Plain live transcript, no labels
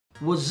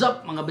What's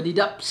up mga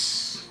badidaps?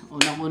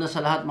 Unang-una sa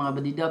lahat mga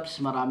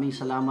badidaps, maraming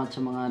salamat sa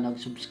mga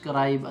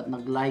nag-subscribe at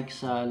nag-like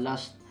sa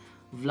last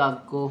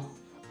vlog ko.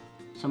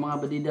 Sa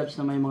mga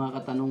badidaps na may mga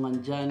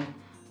katanungan dyan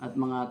at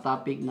mga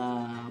topic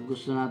na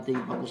gusto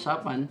nating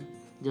pag-usapan,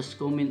 just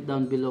comment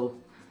down below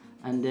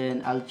and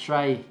then I'll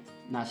try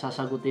na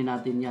sasagutin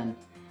natin yan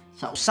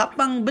sa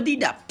Usapang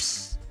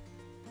Badidaps.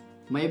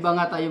 May iba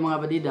nga tayo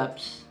mga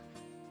badidaps.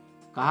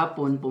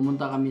 Kahapon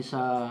pumunta kami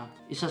sa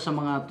isa sa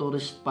mga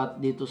tourist spot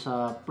dito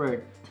sa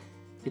Perth.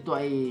 Ito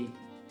ay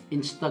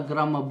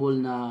Instagrammable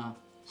na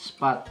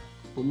spot.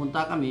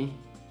 Pumunta kami,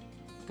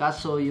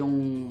 kaso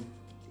yung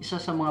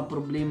isa sa mga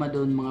problema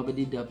doon mga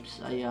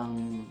badidaps ay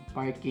ang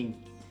parking.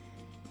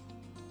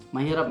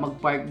 Mahirap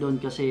mag-park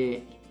doon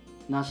kasi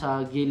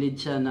nasa gilid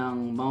siya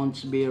ng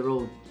Mounts Bay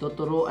Road.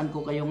 Tuturuan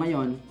ko kayo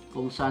ngayon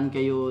kung saan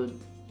kayo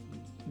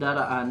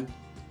daraan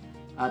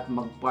at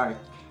mag-park.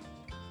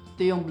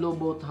 Ito yung Blue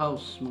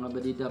Boathouse mga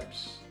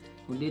badidaps.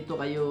 Kung dito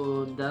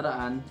kayo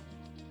daraan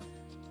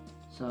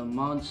sa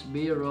Mounts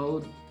Bay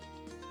Road,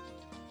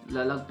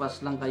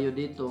 lalagpas lang kayo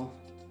dito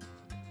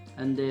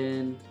and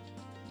then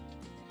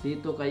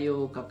dito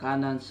kayo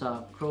kakanan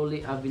sa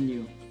Crowley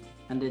Avenue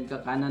and then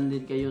kakanan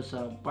din kayo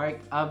sa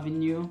Park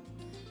Avenue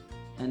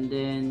and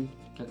then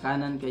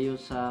kakanan kayo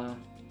sa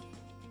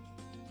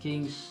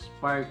Kings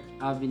Park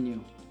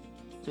Avenue.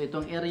 So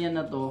itong area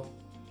na to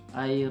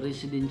ay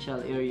residential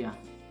area.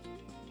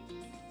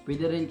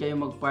 Pwede rin kayo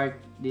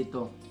mag-park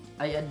dito.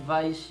 I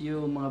advise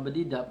you mga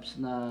badidaps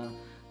na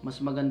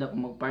mas maganda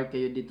kung mag-park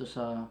kayo dito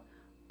sa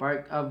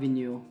Park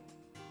Avenue.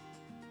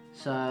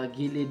 Sa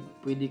gilid,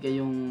 pwede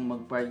kayong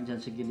mag-park dyan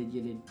sa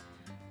gilid-gilid.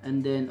 And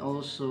then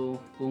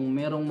also, kung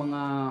merong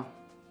mga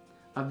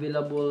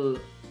available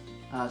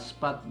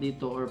spot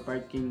dito or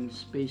parking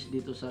space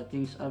dito sa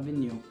Kings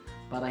Avenue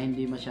para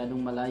hindi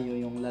masyadong malayo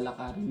yung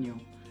lalakarin nyo,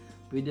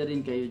 pwede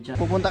rin kayo dyan.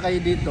 Pupunta kayo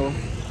dito,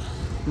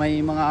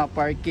 may mga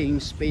parking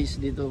space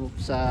dito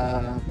sa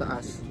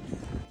taas.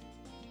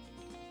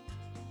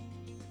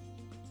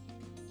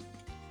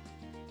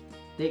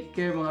 Take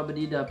care mga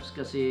badidaps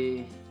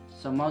kasi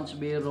sa Mounts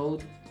Bay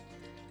Road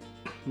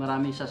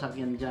maraming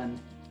sasakyan dyan.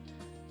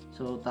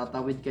 So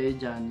tatawid kayo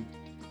dyan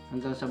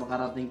hanggang sa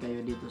makarating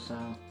kayo dito sa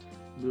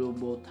Blue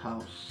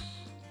Boathouse.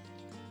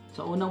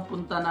 Sa unang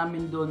punta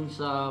namin doon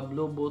sa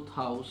Blue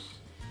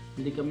Boathouse,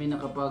 hindi kami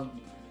nakapag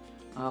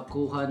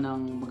kuha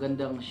ng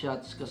magandang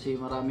shots kasi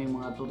maraming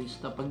mga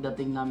turista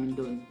pagdating namin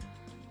doon.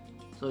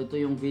 So ito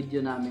yung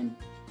video namin.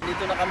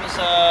 Dito na kami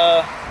sa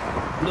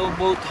Blue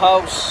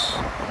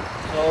Boathouse.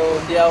 So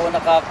hindi ako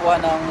nakakuha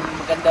ng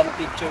magandang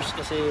pictures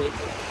kasi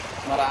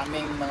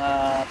maraming mga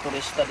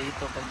turista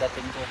dito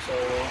pagdating ko. So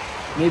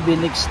maybe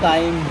next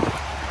time,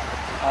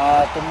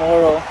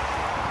 tomorrow.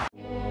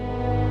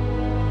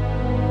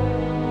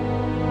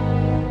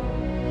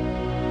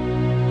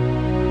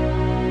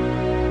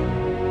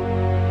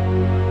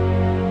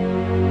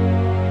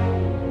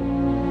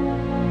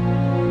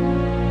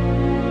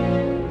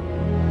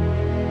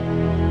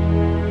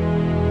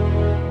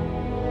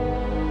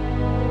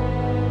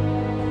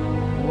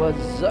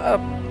 What's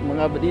up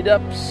mga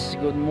badidaps?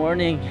 Good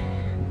morning.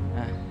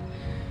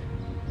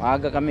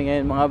 Maaga kami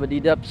ngayon mga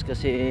badidaps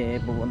kasi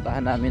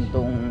pupuntahan namin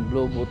tong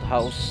Blue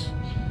Boathouse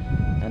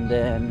and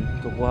then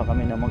kukuha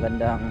kami ng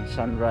magandang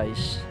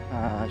sunrise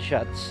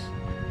shots.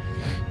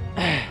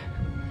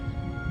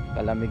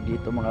 Kalamig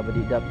dito mga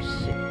badidaps.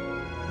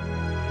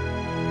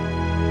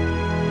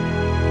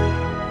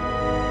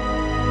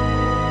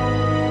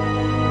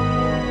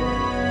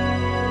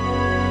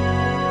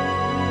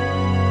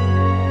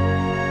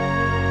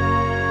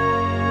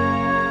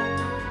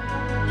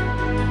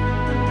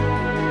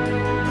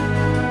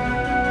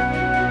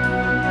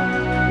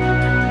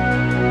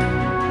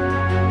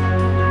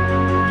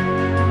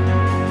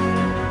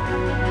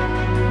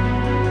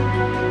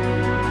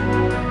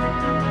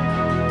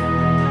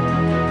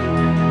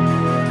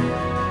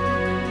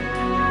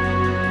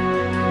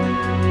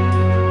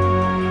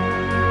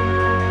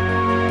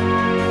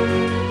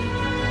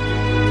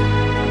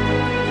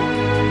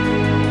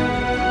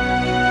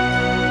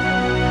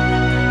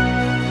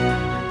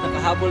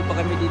 Habol pa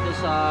kami dito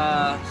sa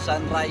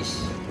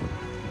sunrise.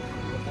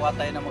 Kukuha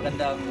tayo ng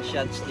magandang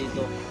shots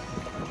dito.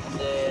 And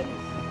then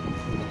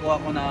kukuha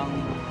ko ng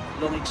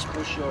long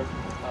exposure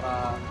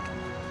para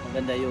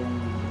maganda yung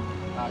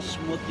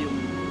smooth yung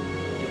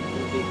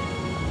tubig.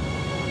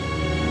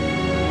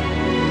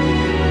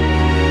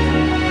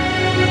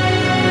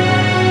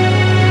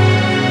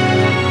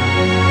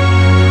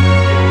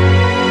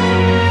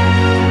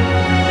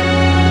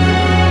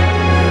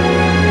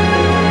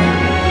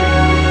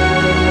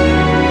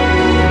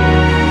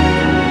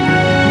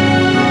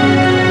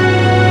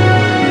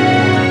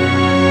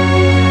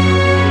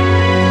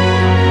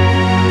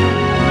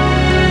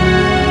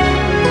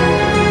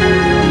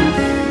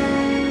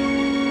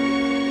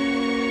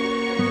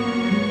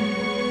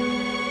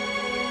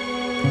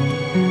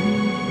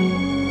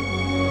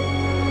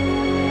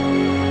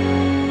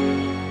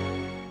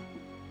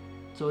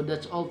 So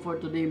that's all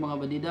for today mga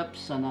badidaps.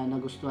 Sana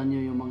nagustuhan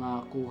nyo yung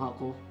mga kuha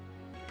ko.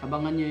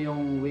 Abangan nyo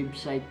yung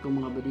website ko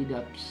mga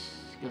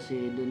badidaps,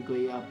 kasi doon ko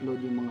i-upload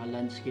yung mga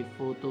landscape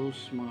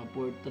photos, mga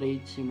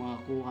portraits, yung mga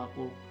kuha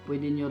ko.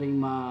 Pwede nyo ring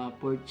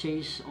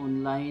ma-purchase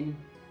online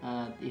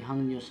at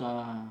ihang nyo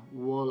sa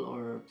wall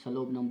or sa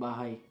loob ng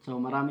bahay. So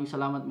maraming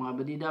salamat mga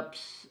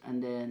badidaps,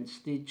 and then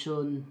stay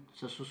tuned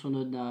sa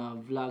susunod na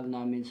vlog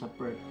namin sa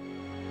Perth.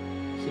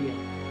 See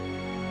ya!